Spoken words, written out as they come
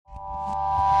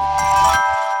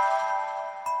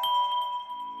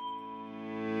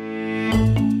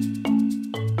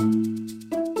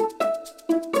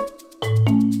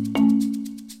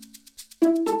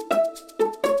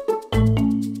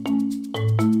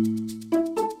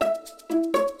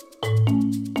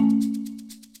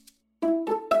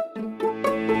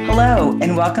Hello,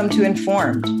 and welcome to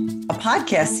Informed, a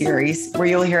podcast series where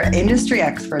you'll hear industry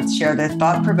experts share their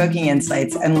thought-provoking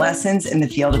insights and lessons in the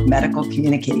field of medical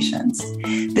communications.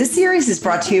 This series is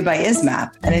brought to you by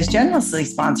ISMAP and is generously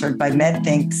sponsored by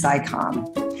MedThink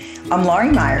SciComm. I'm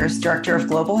Laurie Myers, Director of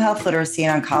Global Health Literacy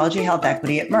and Oncology Health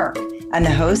Equity at Merck, and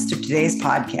the host of today's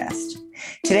podcast.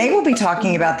 Today, we'll be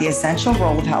talking about the essential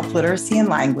role of health literacy and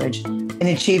language in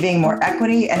achieving more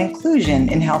equity and inclusion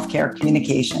in healthcare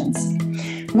communications.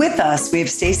 With us, we have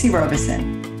Stacey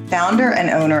Robeson, founder and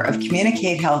owner of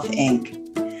Communicate Health, Inc.,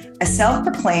 a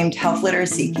self-proclaimed health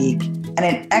literacy geek and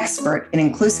an expert in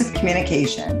inclusive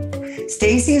communication.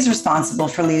 Stacey is responsible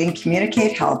for leading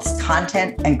Communicate Health's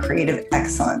content and creative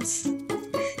excellence.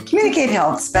 Communicate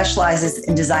Health specializes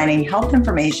in designing health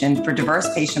information for diverse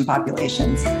patient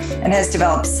populations and has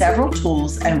developed several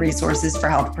tools and resources for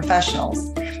health professionals,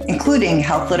 including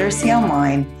Health Literacy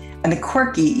Online and the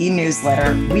quirky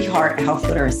e-newsletter We Heart Health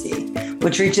Literacy,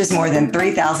 which reaches more than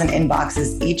 3,000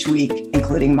 inboxes each week,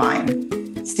 including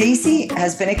mine. Stacey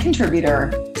has been a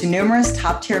contributor to numerous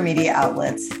top-tier media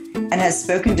outlets and has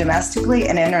spoken domestically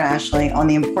and internationally on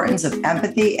the importance of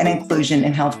empathy and inclusion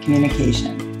in health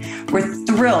communication. We're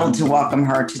thrilled to welcome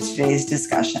her to today's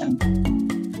discussion.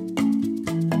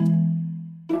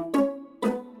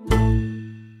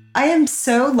 I am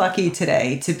so lucky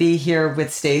today to be here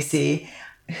with Stacey,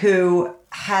 who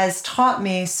has taught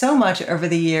me so much over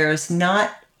the years,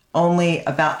 not only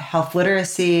about health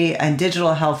literacy and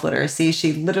digital health literacy.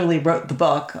 She literally wrote the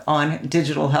book on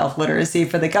digital health literacy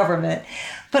for the government,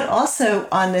 but also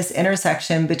on this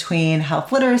intersection between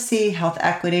health literacy, health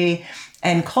equity,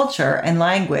 and culture and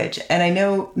language. And I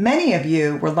know many of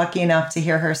you were lucky enough to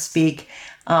hear her speak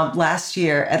last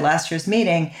year at last year's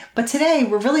meeting. But today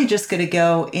we're really just going to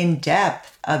go in depth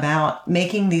about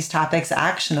making these topics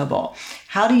actionable.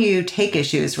 How do you take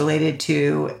issues related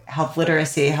to health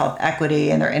literacy, health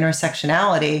equity, and their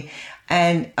intersectionality,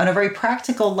 and on a very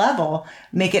practical level,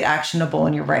 make it actionable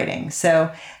in your writing?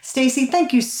 So, Stacey,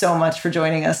 thank you so much for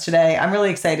joining us today. I'm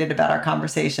really excited about our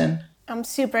conversation. I'm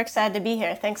super excited to be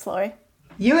here. Thanks, Laurie.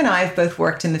 You and I have both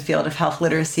worked in the field of health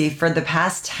literacy for the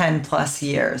past 10 plus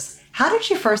years. How did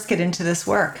you first get into this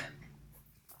work?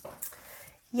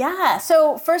 Yeah,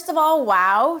 so first of all,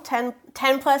 wow, 10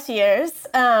 plus years.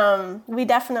 We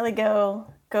definitely go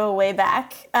way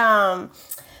back.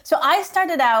 So I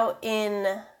started out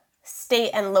in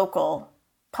state and local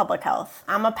public health.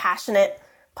 I'm a passionate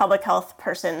public health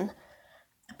person.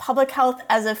 Public health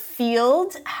as a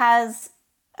field has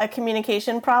a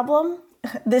communication problem.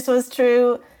 This was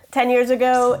true 10 years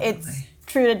ago. Absolutely. It's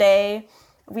true today.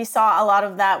 We saw a lot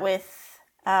of that with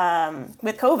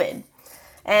COVID.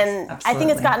 And Absolutely. I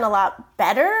think it's gotten a lot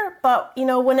better. But, you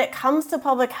know, when it comes to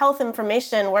public health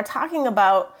information, we're talking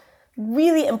about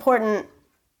really important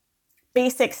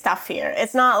basic stuff here.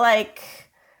 It's not like,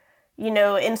 you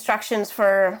know, instructions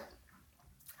for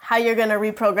how you're going to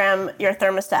reprogram your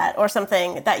thermostat or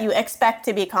something that you expect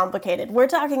to be complicated. We're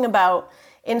talking about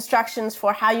instructions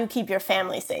for how you keep your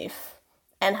family safe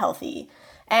and healthy.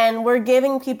 And we're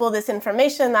giving people this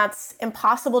information that's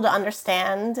impossible to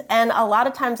understand, and a lot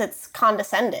of times it's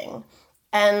condescending.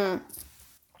 And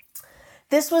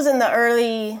this was in the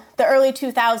early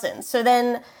 2000s. So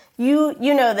then you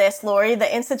know this, Laurie,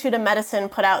 the Institute of Medicine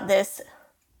put out this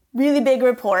really big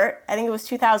report, I think it was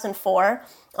 2004,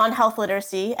 on health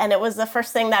literacy, and it was the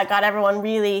first thing that got everyone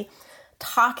really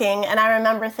talking. And I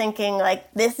remember thinking,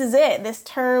 like, this is it. This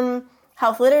term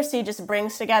health literacy just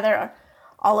brings together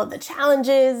all of the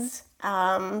challenges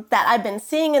that I've been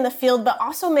seeing in the field, but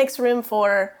also makes room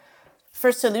for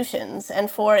solutions and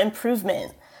for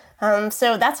improvement.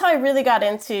 So that's how I really got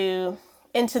into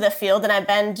the field, and I've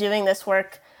been doing this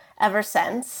work ever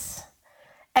since.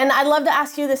 And I'd love to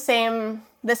ask you the same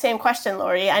question,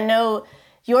 Laurie. I know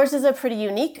yours is a pretty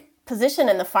unique position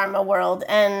in the pharma world,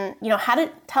 and you know,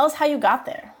 tell us how you got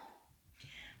there.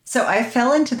 So I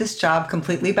fell into this job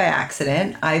completely by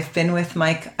accident. I'd been with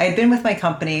my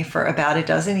company for about a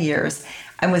dozen years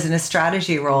and was in a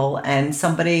strategy role, and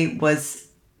somebody was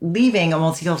leaving a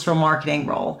multicultural marketing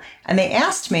role. And they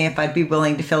asked me if I'd be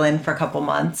willing to fill in for a couple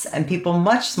months. And people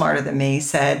much smarter than me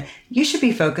said, you should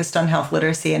be focused on health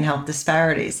literacy and health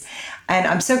disparities. And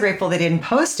I'm so grateful they didn't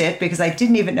post it because I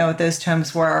didn't even know what those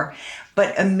terms were.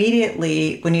 But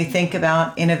immediately, when you think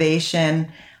about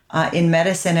innovation in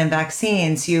medicine and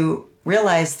vaccines, you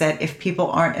realize that if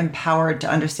people aren't empowered to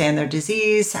understand their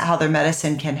disease, how their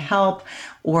medicine can help,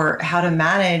 or how to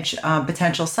manage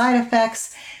potential side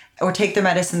effects, or take their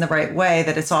medicine the right way,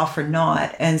 that it's all for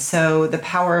naught. And so the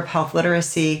power of health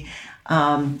literacy,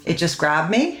 it just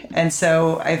grabbed me. And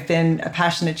so I've been a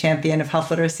passionate champion of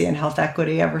health literacy and health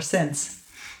equity ever since.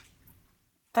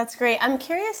 That's great. I'm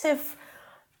curious if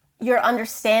your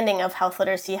understanding of health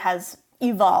literacy has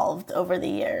evolved over the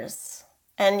years.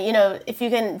 And, if you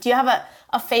can, do you have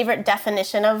a favorite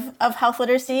definition of health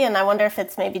literacy? And I wonder if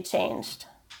it's maybe changed.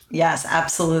 Yes,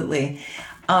 absolutely.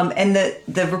 And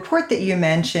the report that you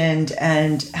mentioned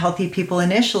and Healthy People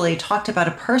initially talked about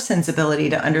a person's ability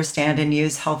to understand and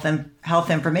use health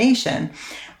information.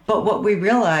 But what we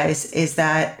realize is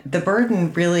that the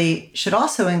burden really should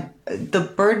also, the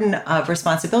burden of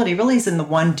responsibility really is in the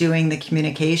one doing the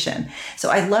communication.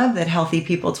 So I love that Healthy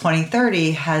People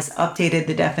 2030 has updated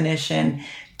the definition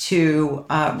to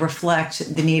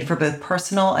reflect the need for both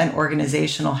personal and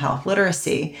organizational health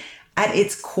literacy. At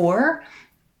its core,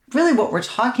 really what we're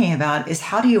talking about is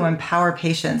how do you empower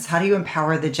patients? How do you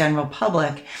empower the general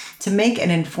public to make an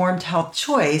informed health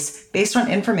choice based on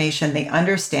information they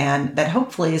understand that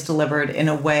hopefully is delivered in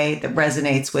a way that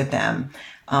resonates with them,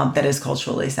 that is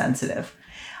culturally sensitive.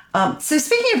 So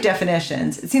speaking of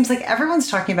definitions, it seems like everyone's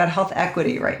talking about health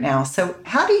equity right now. So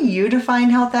how do you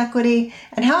define health equity,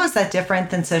 and how is that different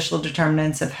than social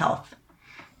determinants of health?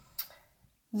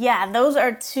 Yeah, those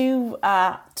are two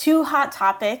hot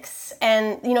topics,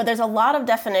 and there's a lot of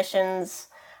definitions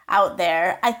out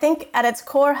there. I think at its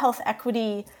core, health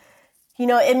equity,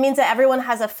 it means that everyone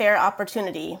has a fair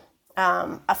opportunity,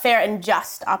 a fair and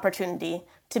just opportunity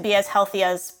to be as healthy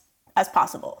as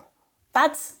possible.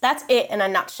 That's it in a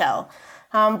nutshell.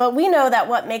 But we know that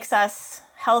what makes us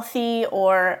healthy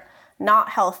or not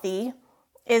healthy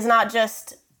is not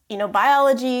just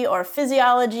biology or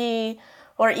physiology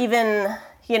or even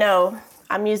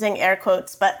I'm using air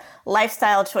quotes, but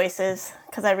lifestyle choices,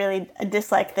 because I really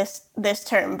dislike this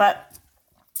term. But,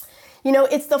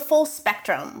 it's the full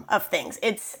spectrum of things.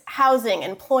 It's housing,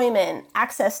 employment,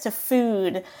 access to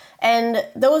food. And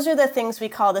those are the things we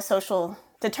call the social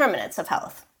determinants of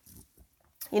health.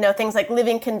 Things like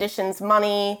living conditions,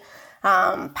 money,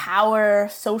 power,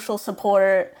 social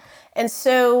support. And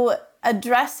so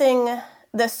addressing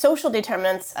the social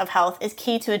determinants of health is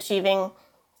key to achieving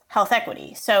health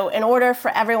equity. So in order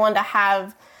for everyone to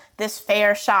have this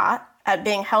fair shot at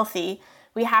being healthy,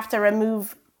 we have to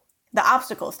remove the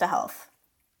obstacles to health.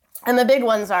 And the big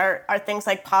ones are things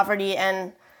like poverty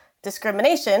and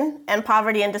discrimination. And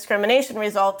poverty and discrimination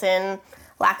result in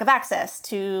lack of access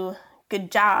to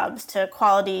good jobs, to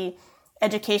quality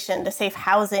education, to safe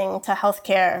housing, to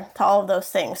healthcare, to all of those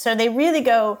things. So they really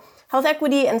go, health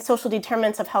equity and social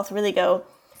determinants of health really go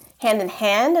hand in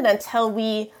hand. And until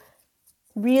we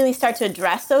really start to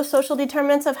address those social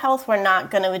determinants of health, we're not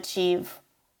going to achieve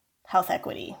health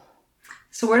equity.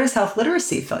 So where does health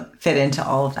literacy fit into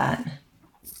all of that?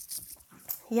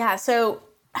 Yeah, so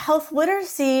health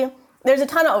literacy, there's a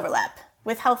ton of overlap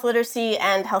with health literacy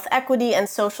and health equity and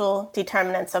social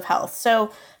determinants of health.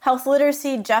 So health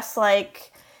literacy, just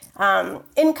like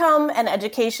income and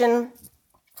education,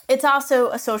 it's also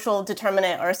a social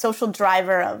determinant or a social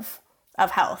driver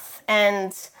of health.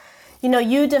 And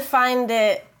you defined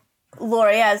it,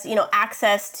 Lori, as,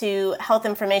 access to health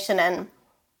information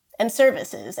and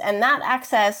services. And that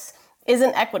access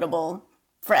isn't equitable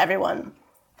for everyone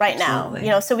right Absolutely.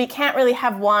 now. So we can't really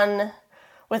have one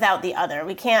without the other.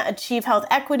 We can't achieve health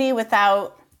equity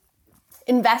without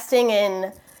investing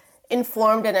in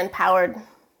informed and empowered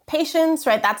patients,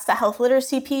 right? That's the health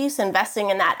literacy piece, investing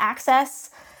in that access.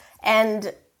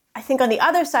 And I think on the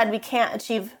other side, we can't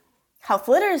achieve health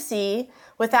literacy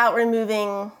without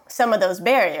removing some of those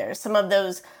barriers, some of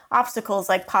those obstacles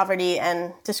like poverty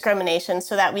and discrimination,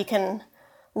 so that we can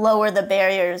lower the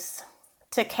barriers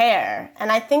to care.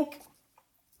 And I think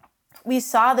we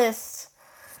saw this,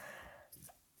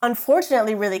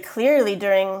 unfortunately, really clearly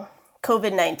during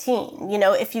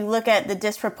COVID-19. If you look at the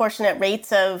disproportionate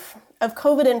rates of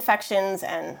COVID infections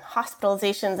and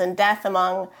hospitalizations and death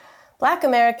among Black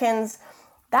Americans,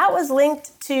 that was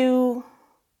linked to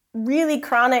really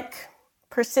chronic,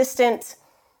 persistent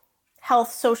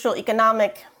health, social,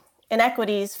 economic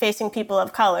inequities facing people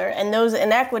of color. And those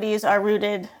inequities are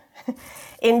rooted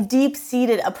in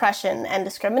deep-seated oppression and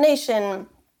discrimination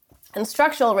and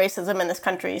structural racism in this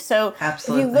country. So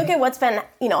Absolutely. If you look at what's been,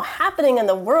 happening in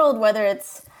the world, whether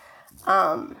it's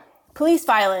police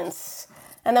violence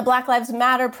and the Black Lives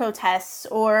Matter protests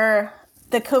or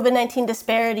the COVID-19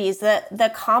 disparities,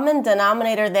 the common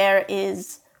denominator there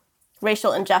is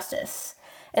racial injustice.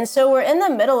 And so we're in the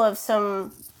middle of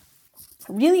some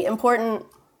really important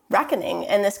reckoning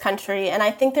in this country. And I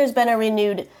think there's been a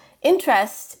renewed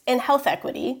interest in health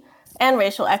equity and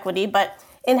racial equity, but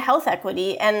in health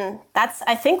equity. And that's,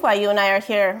 I think, why you and I are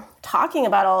here talking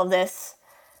about all of this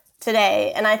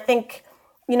today. And I think,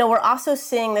 we're also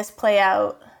seeing this play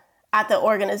out at the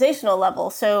organizational level.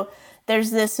 So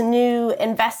there's this new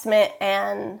investment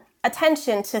and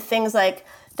attention to things like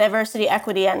diversity,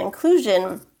 equity, and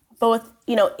inclusion, both,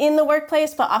 in the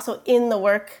workplace, but also in the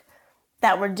work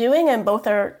that we're doing. And both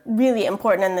are really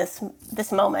important in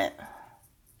this moment.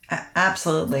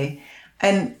 Absolutely.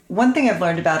 And one thing I've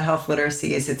learned about health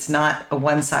literacy is it's not a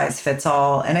one size fits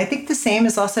all. And I think the same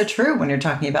is also true when you're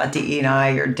talking about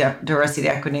DE&I or diversity,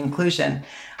 equity, inclusion.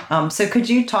 So could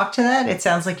you talk to that? It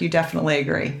sounds like you definitely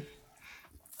agree.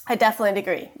 I definitely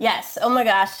agree. Yes. Oh my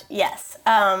gosh. Yes.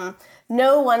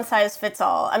 No one size fits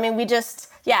all. I mean,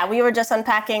 we were just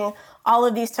unpacking all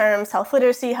of these terms: health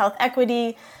literacy, health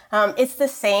equity. It's the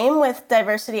same with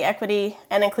diversity, equity,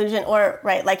 and inclusion, or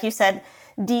right, like you said,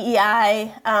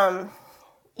 DEI,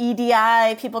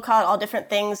 EDI, people call it all different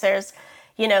things. There's,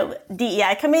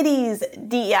 DEI committees,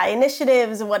 DEI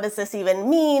initiatives. What does this even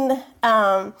mean?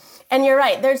 And you're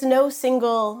right, there's no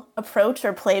single approach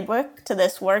or playbook to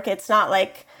this work. It's not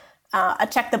like a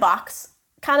check the box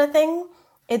kind of thing.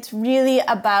 It's really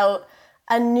about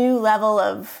a new level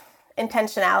of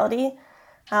intentionality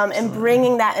and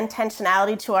bringing that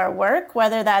intentionality to our work,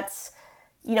 whether that's,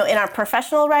 in our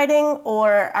professional writing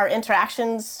or our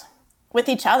interactions with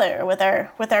each other, with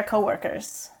our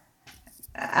coworkers.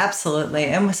 Absolutely.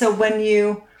 And so when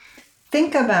you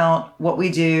think about what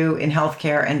we do in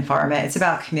healthcare and pharma, it's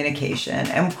about communication.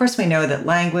 And of course, we know that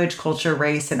language, culture,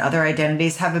 race, and other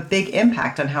identities have a big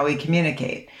impact on how we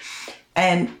communicate.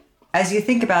 And as you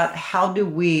think about how do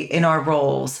we, in our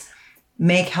roles,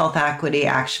 make health equity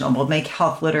actionable, make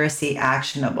health literacy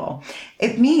actionable,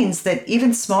 it means that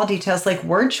even small details like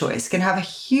word choice can have a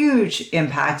huge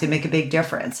impact and make a big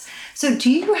difference. So do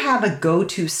you have a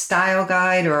go-to style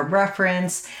guide or a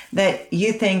reference that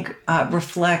you think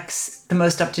reflects the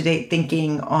most up-to-date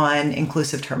thinking on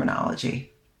inclusive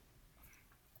terminology?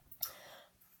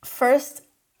 First,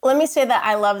 let me say that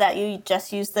I love that you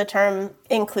just used the term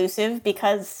inclusive,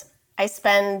 because I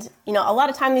spend, a lot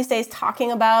of time these days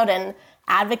talking about and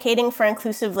advocating for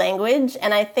inclusive language.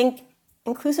 And I think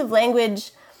inclusive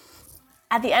language,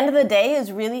 at the end of the day,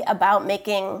 is really about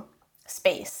making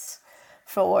space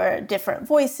for different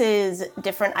voices,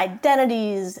 different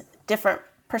identities, different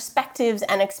perspectives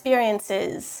and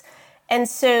experiences. And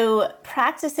so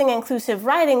practicing inclusive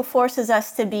writing forces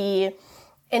us to be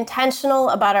intentional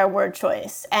about our word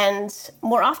choice. And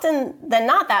more often than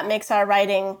not, that makes our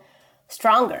writing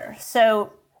stronger.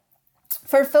 So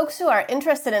for folks who are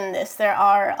interested in this, there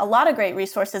are a lot of great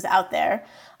resources out there.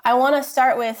 I want to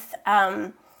start with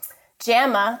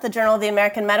JAMA, the Journal of the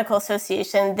American Medical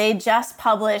Association. They just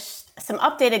published some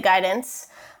updated guidance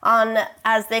on,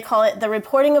 as they call it, the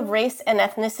reporting of race and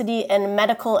ethnicity in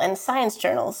medical and science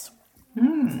journals.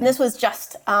 This was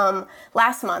just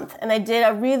last month, and they did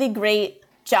a really great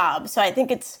job. So I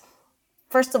think it's,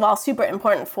 first of all, super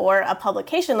important for a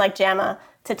publication like JAMA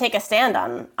to take a stand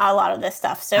on a lot of this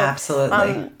stuff. So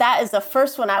absolutely, that is the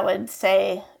first one I would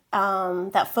say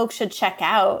that folks should check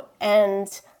out. And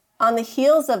on the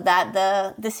heels of that,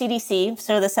 the CDC,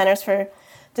 so the Centers for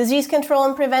Disease Control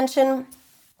and Prevention,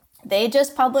 they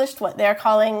just published what they're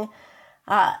calling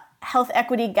health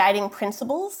equity guiding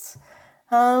principles.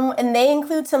 And they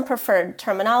include some preferred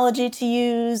terminology to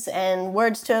use and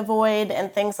words to avoid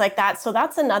and things like that. So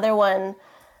that's another one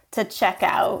to check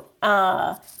out.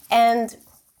 And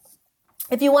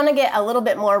if you want to get a little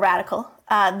bit more radical,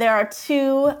 there are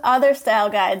two other style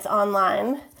guides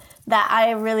online that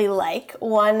I really like.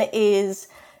 One is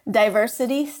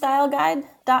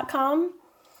diversitystyleguide.com,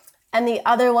 and the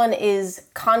other one is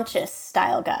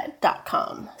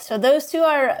consciousstyleguide.com. So those two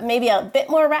are maybe a bit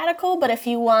more radical, but if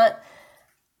you want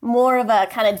more of a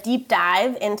kind of deep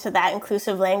dive into that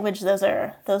inclusive language, those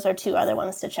are two other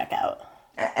ones to check out.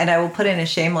 And I will put in a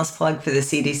shameless plug for the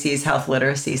CDC's health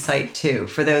literacy site too.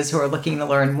 For those who are looking to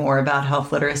learn more about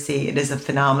health literacy, it is a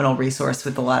phenomenal resource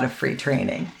with a lot of free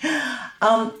training.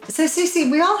 So Susie,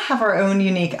 we all have our own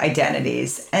unique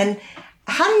identities. And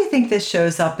how do you think this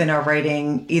shows up in our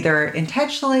writing, either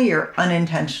intentionally or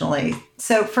unintentionally?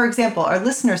 So for example, our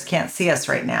listeners can't see us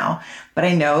right now, but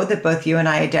I know that both you and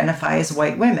I identify as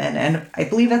white women, and I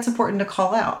believe that's important to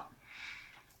call out.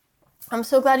 I'm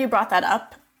so glad you brought that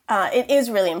up. It is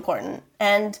really important.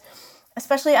 And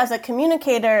especially as a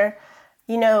communicator,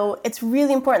 it's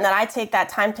really important that I take that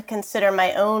time to consider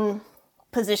my own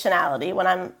positionality when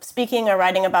I'm speaking or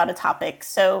writing about a topic.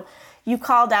 So you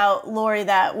called out, Lori,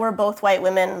 that we're both white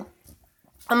women,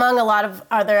 among a lot of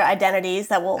other identities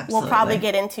that we'll probably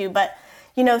get into. But,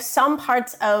 some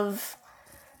parts of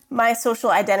my social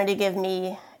identity give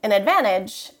me an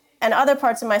advantage, and other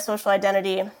parts of my social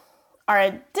identity are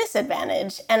a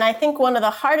disadvantage. And I think one of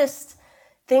the hardest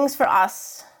things for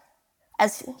us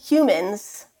as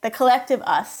humans the collective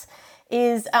us,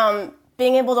 is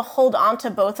being able to hold on to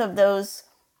both of those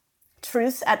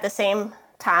truths at the same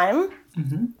time.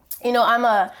 Mm-hmm. You know, I'm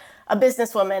a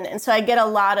businesswoman, and so I get a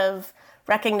lot of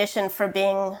recognition for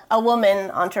being a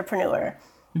woman entrepreneur.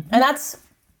 Mm-hmm. And that's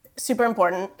super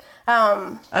important.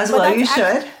 As well, you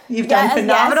should. You've done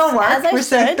phenomenal work. We're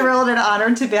so thrilled and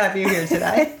honored to have you here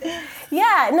today.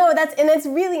 Yeah, no, it's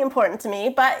really important to me.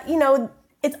 But, you know,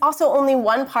 it's also only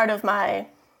one part of my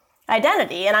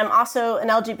identity. And I'm also an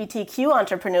LGBTQ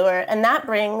entrepreneur, and that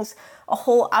brings a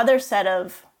whole other set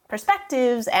of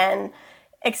perspectives and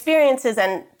experiences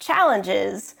and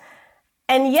challenges.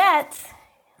 And yet,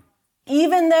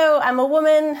 even though I'm a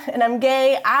woman and I'm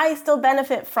gay, I still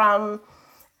benefit from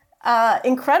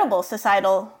incredible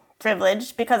societal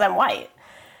privilege because I'm white.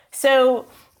 So,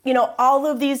 you know, all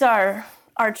of these are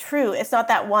true. It's not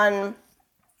that one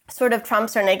sort of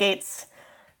trumps or negates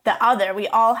the other. We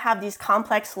all have these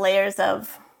complex layers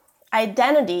of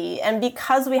identity. And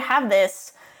because we have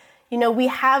this, you know, we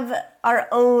have our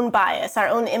own bias, our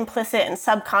own implicit and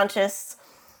subconscious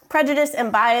prejudice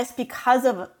and bias because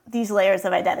of these layers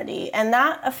of identity. And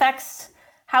that affects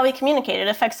how we communicate. It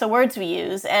affects the words we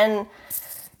use. And,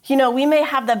 you know, we may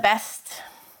have the best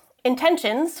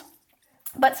intentions,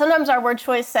 but sometimes our word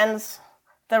choice sends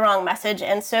the wrong message.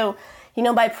 And so, you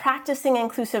know, by practicing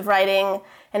inclusive writing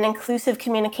and inclusive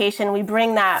communication, we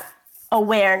bring that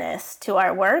awareness to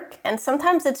our work. And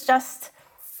sometimes it's just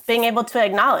being able to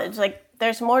acknowledge, like,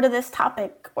 there's more to this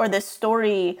topic or this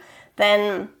story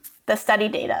than the study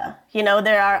data. You know,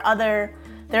 there are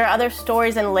other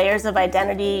stories and layers of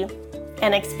identity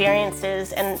and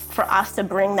experiences, and for us to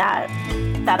bring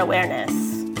that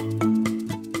awareness.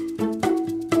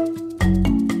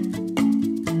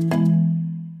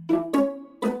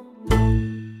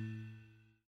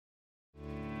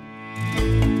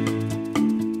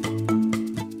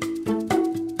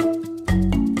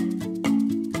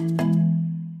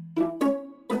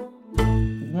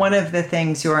 One of the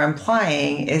things you're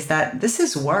implying is that this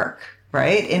is work,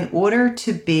 right? In order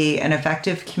to be an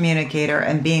effective communicator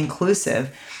and be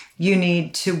inclusive, you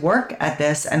need to work at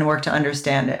this and work to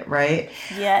understand it, right?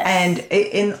 Yes.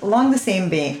 And along the same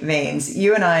veins,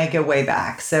 you and I go way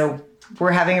back. So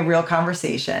we're having a real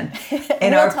conversation.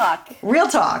 Real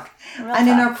talk. And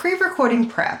in our pre-recording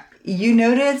prep, you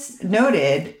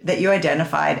noted that you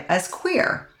identified as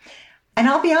queer. And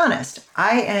I'll be honest,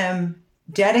 I am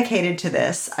dedicated to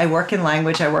this. I work in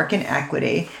language, I work in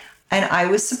equity, and I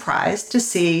was surprised to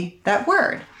see that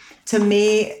word. To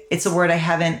me, it's a word I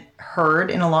haven't heard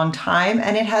in a long time,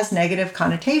 and it has negative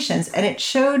connotations. And it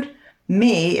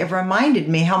reminded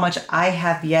me how much I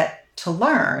have yet to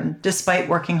learn, despite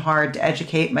working hard to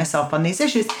educate myself on these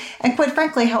issues. And quite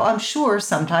frankly, how I'm sure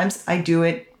sometimes I do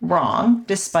it wrong,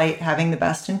 despite having the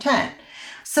best intent.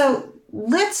 So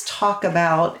let's talk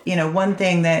about, you know, one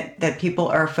thing that people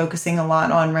are focusing a lot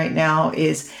on right now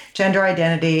is gender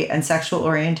identity and sexual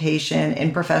orientation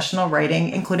in professional writing,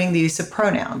 including the use of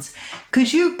pronouns.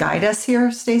 Could you guide us here,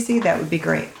 Stacey? That would be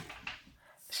great.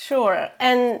 Sure.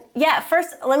 And yeah,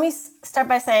 first, let me start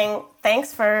by saying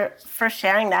thanks for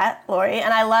sharing that, Lori.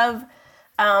 And I love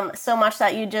so much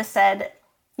that you just said,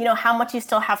 you know, how much you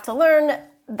still have to learn.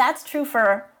 That's true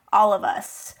for all of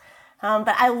us.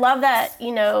 But I love that,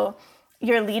 you know,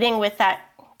 you're leading with that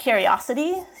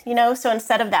curiosity, you know, so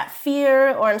instead of that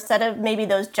fear or instead of maybe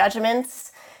those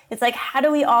judgments, it's like, how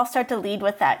do we all start to lead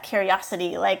with that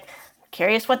curiosity? Like,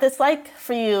 curious what this like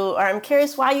for you, or I'm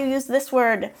curious why you use this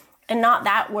word and not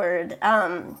that word.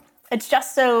 It's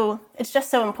just so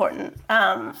important.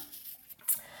 But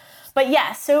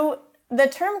yeah, so the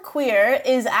term queer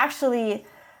is actually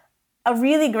a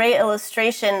really great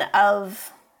illustration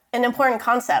of an important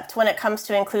concept when it comes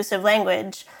to inclusive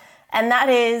language. And that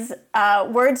is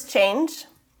words change,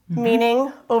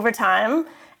 meaning over time,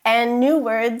 and new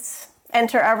words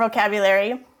enter our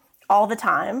vocabulary all the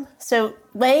time. So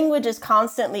language is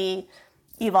constantly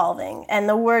evolving, and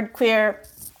the word queer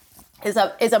is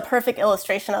a perfect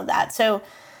illustration of that. So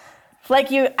like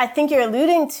I think you're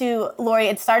alluding to, Lori,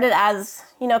 it started as,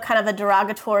 you know, kind of a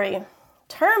derogatory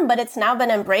term, but it's now been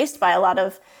embraced by a lot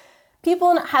of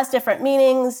people, and it has different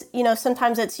meanings. You know,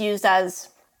 sometimes it's used as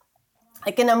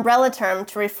like an umbrella term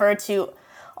to refer to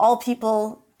all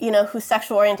people, you know, whose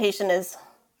sexual orientation is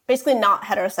basically not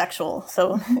heterosexual.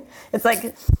 So it's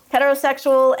like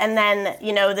heterosexual and then,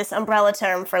 you know, this umbrella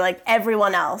term for like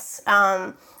everyone else.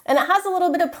 And it has a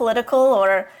little bit of political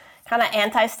or kind of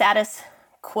anti-status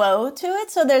quo to it.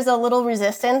 So there's a little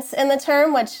resistance in the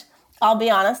term, which I'll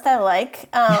be honest, I like.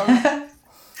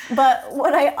 But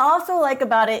what I also like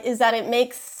about it is that it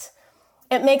makes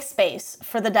space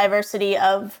for the diversity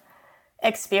of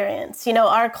experience.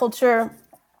 Our culture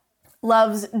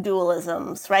loves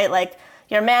dualisms, right? Like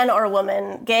you're man or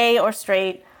woman, gay or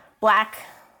straight, black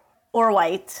or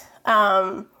white.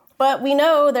 But we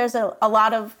know there's a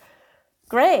lot of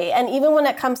gray. And even when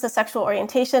it comes to sexual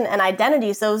orientation and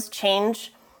identities, those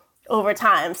change over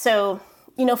time. So,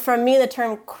 for me, the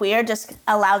term queer just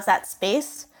allows that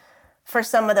space for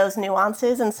some of those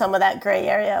nuances and some of that gray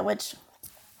area, which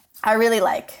I really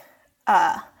like.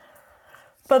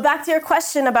 But back to your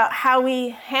question about how we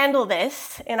handle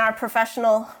this in our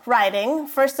professional writing.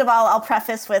 First of all, I'll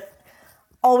preface with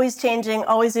always changing,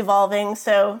 always evolving.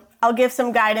 So I'll give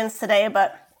some guidance today,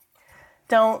 but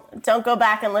don't go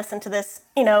back and listen to this,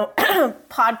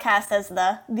 podcast as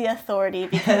the authority,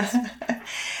 because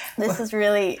this is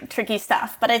really tricky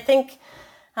stuff. But I think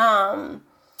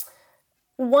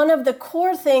one of the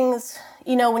core things,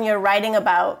 when you're writing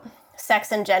about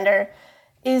sex and gender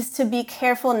is to be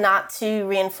careful not to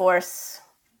reinforce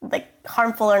like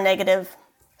harmful or negative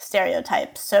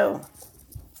stereotypes. So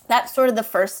that's sort of the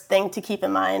first thing to keep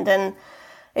in mind. And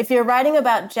if you're writing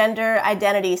about gender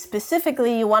identity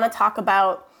specifically, you want to talk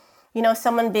about,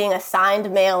 someone being assigned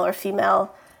male or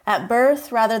female at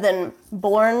birth rather than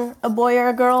born a boy or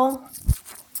a girl.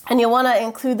 And you want to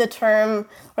include the term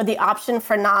or the option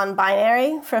for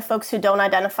non-binary for folks who don't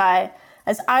identify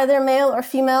as either male or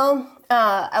female.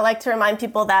 I like to remind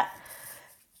people that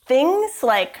things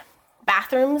like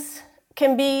bathrooms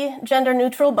can be gender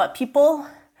neutral, but people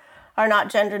are not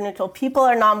gender neutral. People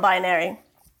are non-binary.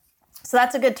 So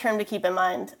that's a good term to keep in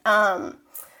mind.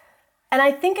 And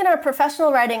I think in our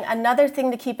professional writing, another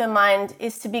thing to keep in mind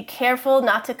is to be careful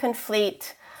not to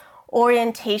conflate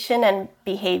orientation and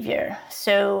behavior.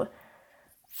 So,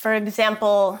 for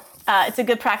example, it's a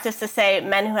good practice to say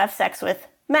men who have sex with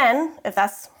men, if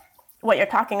that's what you're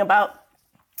talking about,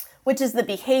 which is the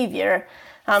behavior,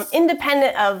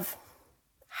 independent of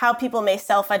how people may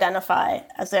self-identify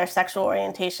as their sexual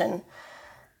orientation.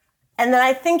 And then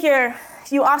I think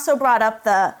you also brought up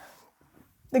the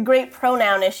great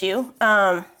pronoun issue.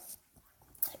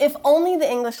 If only the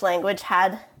English language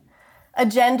had a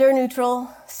gender-neutral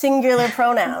singular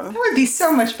pronoun. That would be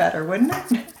so much better, wouldn't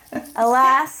it?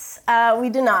 Alas, we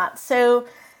do not. So,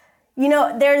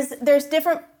 there's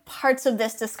different parts of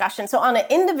this discussion. So on an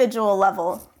individual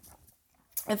level,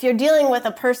 if you're dealing with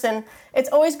a person, it's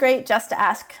always great just to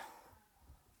ask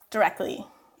directly.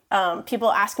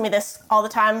 People ask me this all the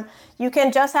time. You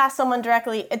can just ask someone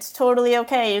directly. It's totally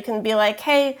okay. You can be like,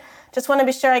 hey, just want to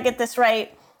be sure I get this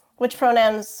right. Which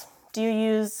pronouns do you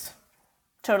use?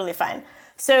 Totally fine.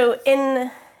 So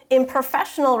in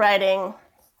professional writing,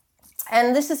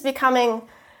 and this is becoming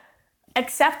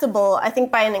acceptable, I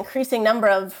think, by an increasing number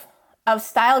of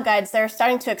style guides, they're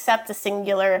starting to accept the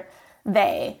singular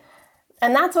they.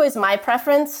 And that's always my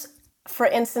preference for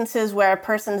instances where a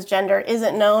person's gender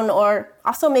isn't known or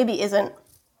also maybe isn't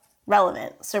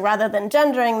relevant. So rather than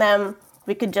gendering them,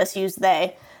 we could just use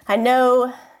they. I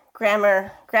know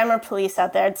grammar police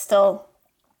out there, it's still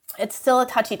a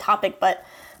touchy topic, but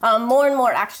more and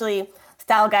more actually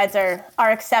style guides are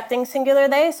accepting singular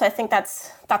they. So I think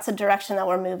that's a direction that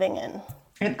we're moving in.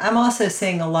 And I'm also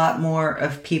seeing a lot more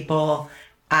of people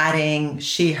adding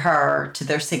she, her to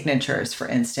their signatures, for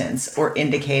instance, or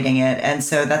indicating it. And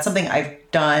so that's something I've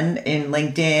done in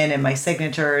LinkedIn and my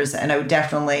signatures. And I would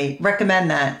definitely recommend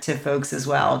that to folks as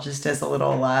well, just as a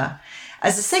little,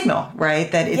 as a signal, right?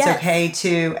 That it's okay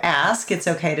to ask, it's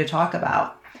okay to talk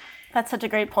about. That's such a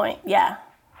great point. Yeah.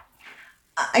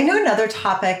 I know another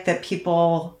topic that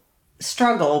people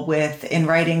struggle with in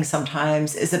writing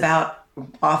sometimes is about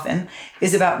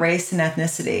race and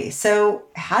ethnicity. So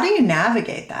how do you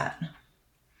navigate that?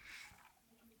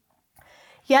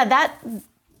 Yeah,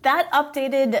 that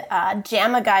updated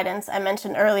JAMA guidance I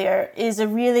mentioned earlier is a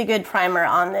really good primer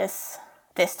on this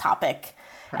topic.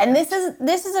 Perfect. And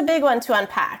this is a big one to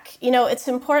unpack. It's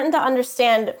important to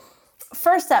understand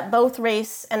first that both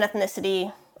race and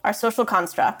ethnicity are social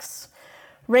constructs.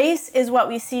 Race is what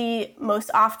we see most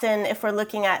often if we're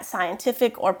looking at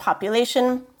scientific or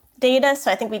population data. So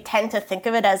I think we tend to think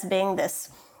of it as being this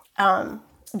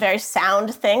very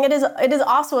sound thing. It is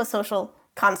also a social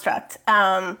construct.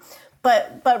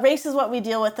 But race is what we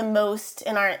deal with the most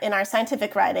in our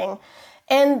scientific writing.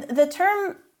 And the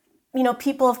term,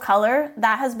 people of color,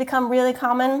 that has become really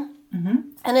common. Mm-hmm.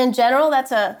 And in general,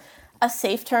 that's a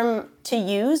safe term to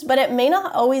use, but it may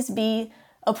not always be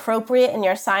appropriate in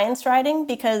your science writing,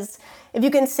 because if you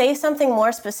can say something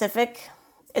more specific,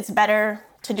 it's better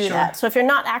to do that. So if you're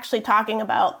not actually talking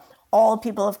about all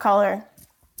people of color,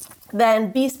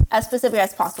 then be as specific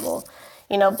as possible.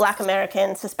 Black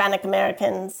Americans, Hispanic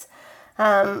Americans.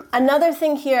 Another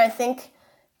thing here, I think,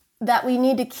 that we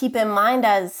need to keep in mind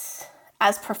as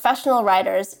professional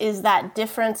writers is that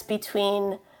difference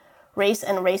between race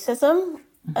and racism,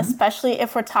 especially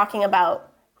if we're talking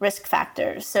about risk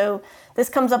factors. So this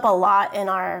comes up a lot in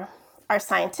our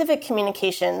scientific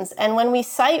communications. And when we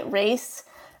cite race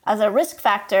as a risk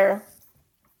factor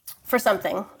for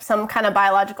something, some kind of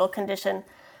biological condition,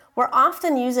 we're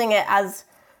often using it as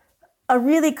a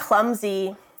really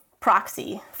clumsy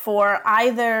proxy for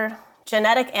either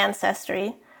genetic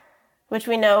ancestry, which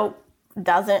we know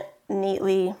doesn't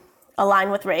neatly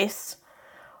align with race,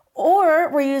 or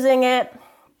we're using it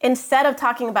instead of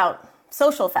talking about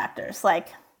social factors like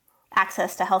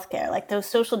access to healthcare, like those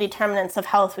social determinants of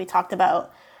health we talked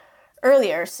about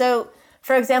earlier. So,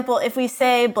 for example, if we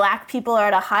say Black people are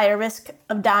at a higher risk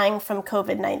of dying from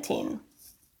COVID-19.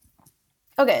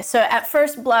 Okay, so at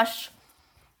first blush,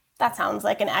 that sounds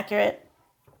like an accurate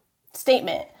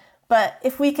statement. But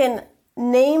if we can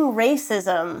name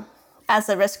racism as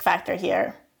a risk factor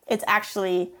here, it's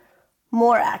actually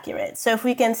more accurate. So if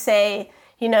we can say,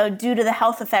 due to the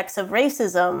health effects of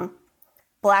racism,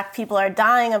 Black people are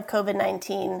dying of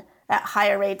COVID-19 at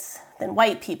higher rates than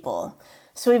white people.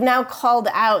 So we've now called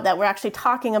out that we're actually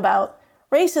talking about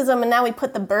racism, and now we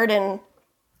put the burden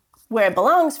where it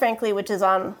belongs, frankly, which is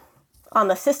on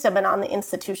the system and on the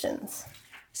institutions.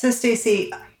 So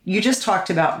Stacey, you just talked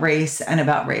about race and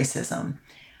about racism,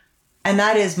 and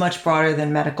that is much broader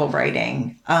than medical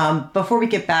writing. Before we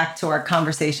get back to our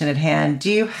conversation at hand,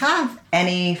 do you have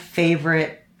any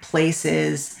favorite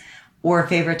places or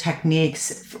favorite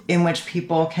techniques in which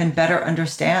people can better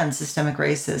understand systemic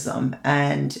racism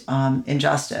and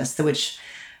injustice, which,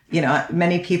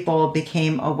 many people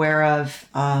became aware of,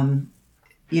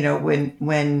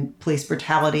 when police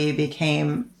brutality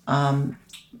became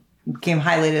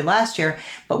highlighted last year,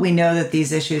 but we know that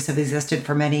these issues have existed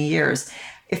for many years.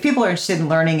 If people are interested in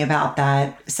learning about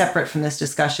that, separate from this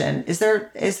discussion, is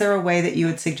there a way that you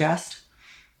would suggest?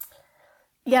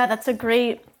 Yeah, that's a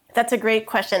great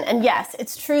question. And yes,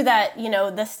 it's true that,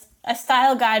 a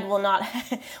style guide will not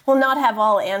have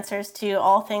all answers to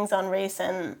all things on race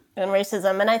and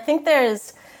racism. And I think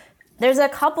there's a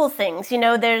couple things,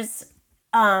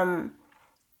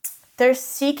 there's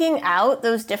seeking out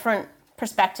those different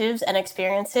perspectives and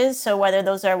experiences. So whether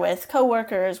those are with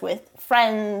coworkers, with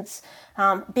friends,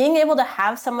 being able to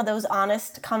have some of those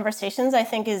honest conversations, I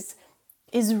think is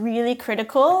really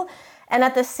critical. And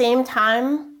at the same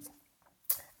time,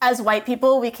 as white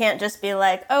people, we can't just be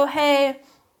like, oh, hey,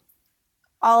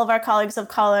 all of our colleagues of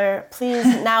color, please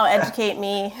now educate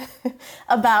me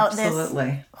about this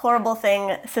horrible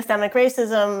thing, systemic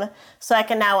racism, so I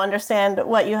can now understand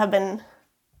what you have been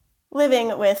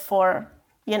living with for,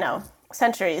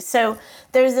 centuries. So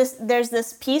there's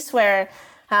this piece where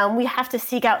we have to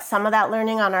seek out some of that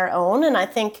learning on our own. And I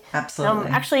think,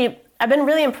 actually, I've been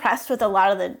really impressed with a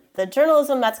lot of the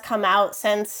journalism that's come out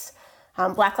since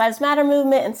Black Lives Matter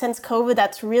movement and since COVID,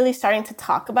 that's really starting to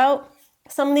talk about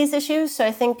some of these issues. So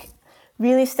I think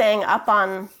really staying up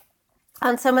on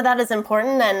some of that is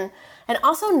important, and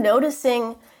also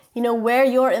noticing, where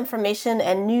your information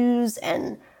and news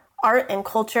and art and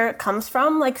culture comes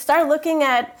from. Like, start looking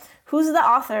at who's the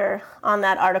author on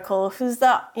that article, who's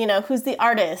the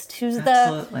artist, who's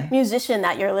the musician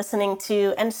that you're listening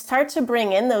to, and start to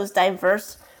bring in those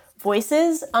diverse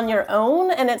voices on your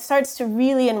own, and it starts to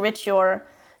really enrich your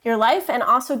life and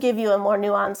also give you a more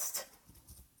nuanced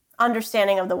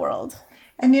understanding of the world.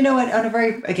 And you know what,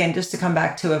 again, just to come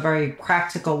back to a very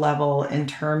practical level in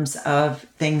terms of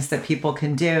things that people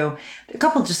can do, a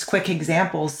couple just quick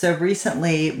examples. So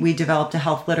recently we developed a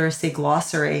health literacy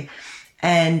glossary,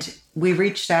 and we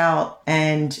reached out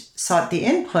and sought the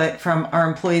input from our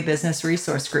employee business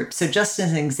resource group. So just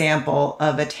as an example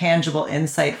of a tangible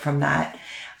insight from that,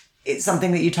 it's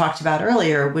something that you talked about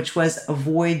earlier, which was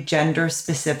avoid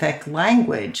gender-specific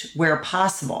language where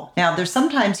possible. Now, there's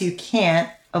sometimes you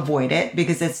can't avoid it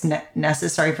because it's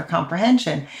necessary for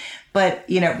comprehension, but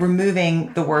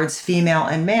removing the words female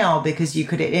and male because you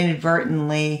could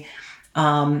inadvertently,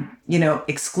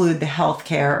 exclude the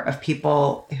healthcare of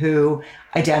people who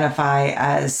identify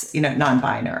as,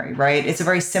 non-binary, right? It's a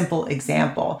very simple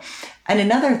example. And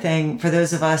another thing, for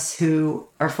those of us who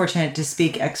are fortunate to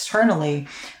speak externally,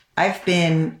 I've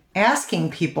been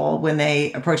asking people when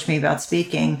they approach me about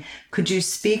speaking, could you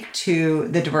speak to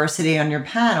the diversity on your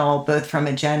panel, both from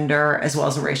a gender as well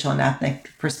as a racial and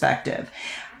ethnic perspective?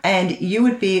 And you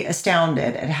would be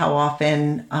astounded at how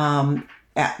often,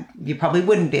 you probably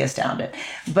wouldn't be astounded,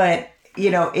 but,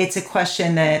 it's a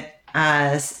question that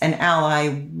as an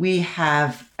ally, we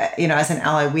have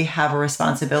a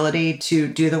responsibility to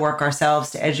do the work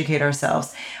ourselves, to educate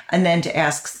ourselves, and then to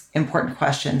ask important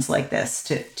questions like this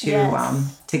to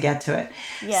get to it.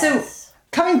 Yes. So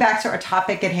coming back to our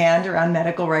topic at hand around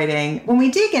medical writing, when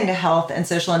we dig into health and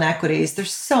social inequities,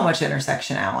 there's so much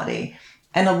intersectionality,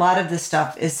 and a lot of this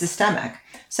stuff is systemic.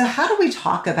 So how do we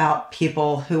talk about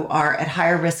people who are at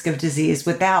higher risk of disease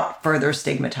without further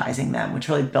stigmatizing them, which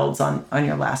really builds on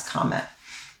your last comment?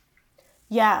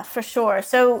 Yeah, for sure.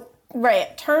 So,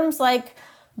 right, terms like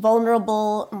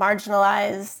vulnerable,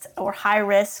 marginalized, or high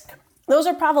risk, those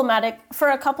are problematic for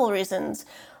a couple reasons.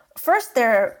 First,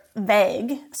 they're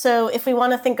vague. So if we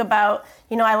want to think about,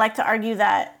 I like to argue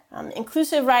that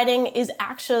inclusive writing is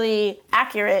actually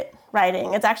accurate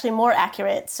writing. It's actually more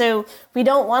accurate. So we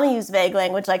don't want to use vague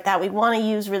language like that. We want to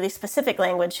use really specific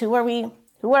language. Who are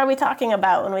we talking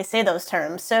about when we say those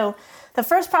terms? So the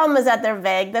first problem is that they're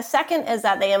vague. The second is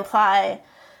that they imply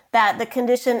that the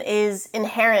condition is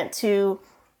inherent to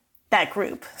that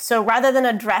group. So rather than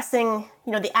addressing,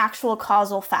 the actual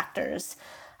causal factors,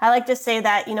 I like to say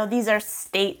that, these are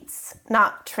states,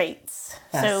 not traits.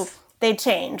 Yes. So they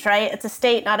change, right? It's a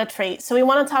state, not a trait. So we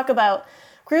want to talk about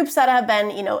groups that have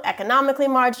been, economically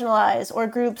marginalized, or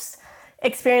groups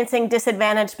experiencing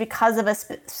disadvantage because of a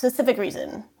specific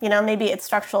reason. Maybe it's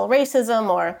structural racism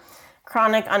or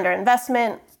chronic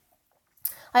underinvestment.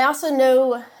 I also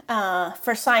know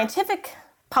for scientific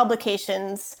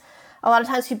publications, a lot of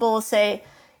times people will say,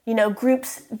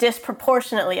 groups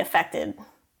disproportionately affected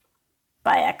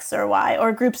by X or Y,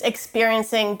 or groups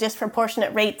experiencing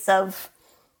disproportionate rates of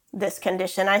this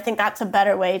condition. I think that's a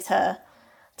better way to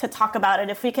talk about it.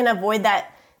 If we can avoid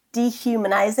that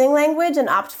dehumanizing language and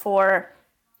opt for,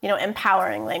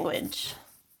 empowering language.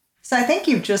 So I think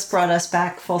you've just brought us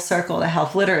back full circle to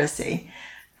health literacy.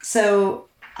 So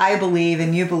I believe,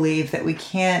 and you believe, that we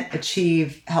can't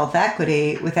achieve health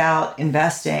equity without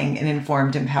investing in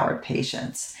informed, empowered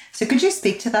patients. So could you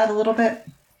speak to that a little bit?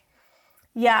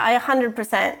 Yeah, I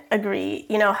 100% agree.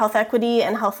 Health equity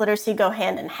and health literacy go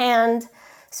hand in hand.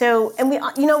 So, and we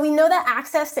know that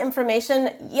access to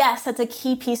information, yes, that's a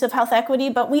key piece of health equity,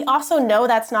 but we also know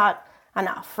that's not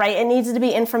enough, right? It needs to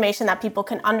be information that people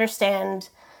can understand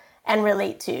and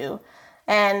relate to.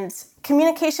 And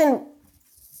communication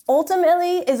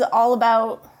ultimately is all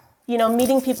about,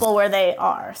 meeting people where they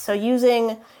are. So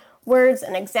using words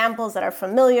and examples that are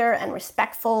familiar and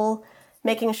respectful,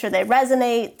 making sure they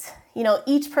resonate.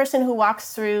 Each person who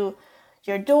walks through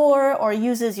your door or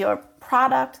uses your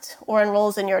product or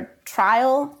enrolls in your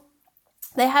trial,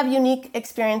 they have unique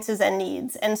experiences and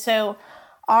needs. And so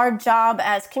our job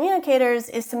as communicators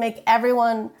is to make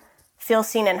everyone feel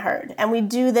seen and heard. And we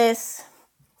do this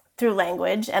through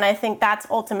language. And I think that's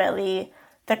ultimately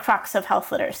the crux of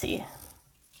health literacy.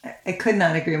 I could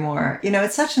not agree more.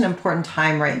 It's such an important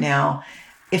time right now.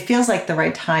 It feels like the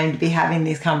right time to be having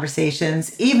these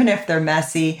conversations, even if they're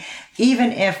messy,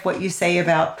 even if what you say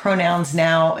about pronouns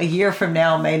now, a year from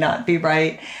now, may not be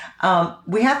right.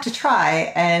 We have to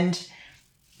try. And,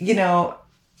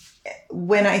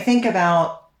 when I think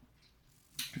about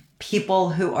people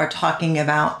who are talking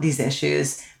about these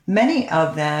issues, many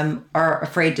of them are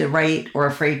afraid to write or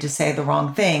afraid to say the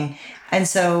wrong thing. And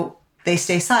so they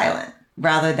stay silent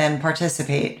rather than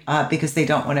participate because they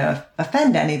don't want to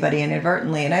offend anybody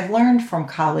inadvertently. And I've learned from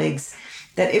colleagues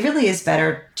that it really is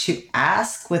better to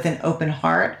ask with an open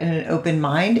heart and an open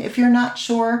mind if you're not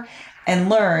sure, and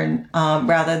learn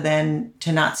rather than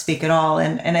to not speak at all.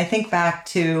 And I think back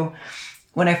to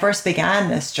when I first began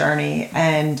this journey,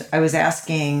 and I was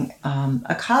asking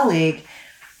a colleague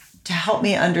to help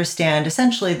me understand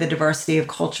essentially the diversity of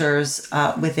cultures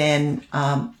within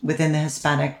the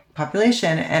Hispanic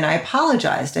population. And I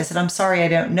apologized. I said, I'm sorry, I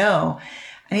don't know.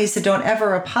 And he said, don't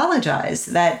ever apologize,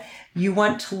 that you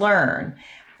want to learn.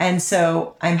 And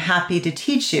so I'm happy to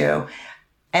teach you.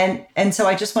 And so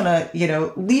I just want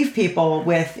to, leave people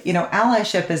with,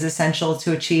 allyship is essential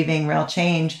to achieving real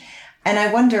change. And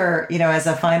I wonder, as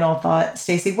a final thought,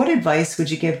 Stacey, what advice would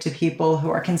you give to people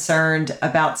who are concerned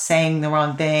about saying the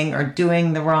wrong thing or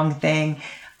doing the wrong thing?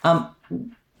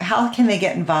 How can they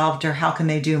get involved, or how can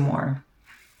they do more?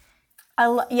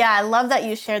 I love that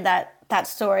you shared that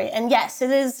story. And yes,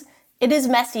 it is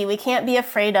messy. We can't be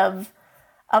afraid of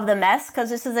the mess,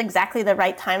 because this is exactly the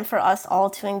right time for us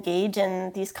all to engage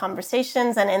in these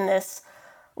conversations and in this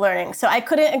learning. So I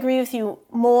couldn't agree with you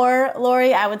more,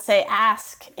 Lori. I would say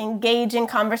ask, engage in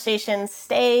conversations,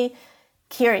 stay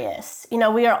curious.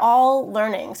 We are all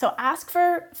learning. So ask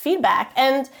for feedback.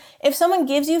 And if someone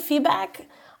gives you feedback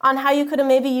on how you could have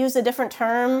maybe used a different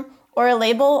term or a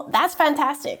label, that's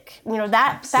fantastic.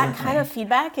 That kind of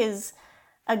feedback is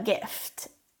a gift.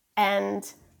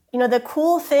 And, the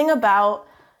cool thing about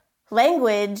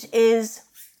language is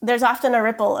there's often a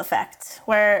ripple effect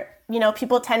where,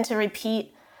 people tend to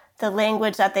repeat the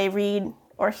language that they read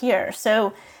or hear.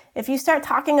 So if you start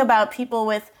talking about people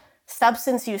with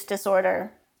substance use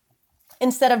disorder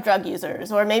instead of drug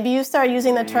users, or maybe you start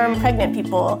using the term pregnant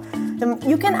people, then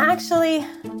you can actually,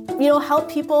 help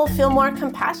people feel more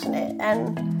compassionate.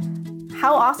 And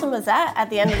how awesome is that at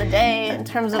the end of the day in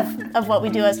terms of what we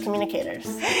do as communicators?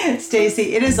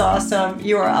 Stacey, it is awesome.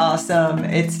 You are awesome.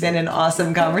 It's been an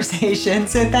awesome conversation.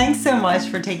 So thanks so much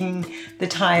for taking the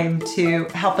time to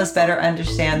help us better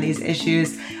understand these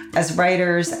issues as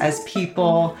writers, as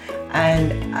people,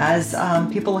 and as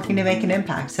people looking to make an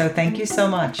impact. So thank you so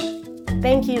much.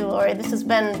 Thank you, Lori. This has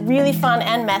been really fun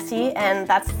and messy, and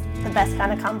that's the best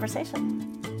kind of conversation.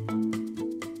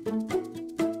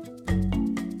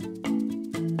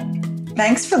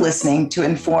 Thanks for listening to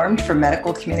Informed for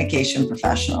Medical Communication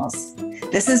Professionals.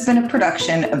 This has been a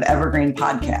production of Evergreen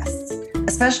Podcasts.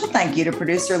 A special thank you to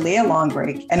producer Leah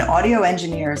Longbreak and audio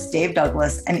engineers Dave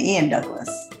Douglas and Ian Douglas.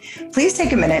 Please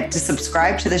take a minute to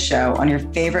subscribe to the show on your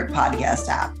favorite podcast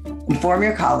app, inform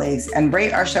your colleagues, and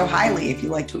rate our show highly if you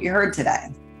liked what you heard today.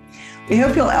 We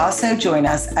hope you'll also join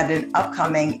us at an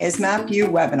upcoming ISMAP-U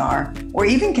webinar, or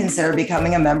even consider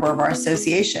becoming a member of our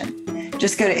association.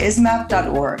 Just go to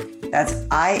ismap.org. That's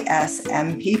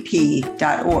ismpp.org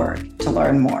to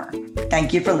learn more.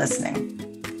 Thank you for listening.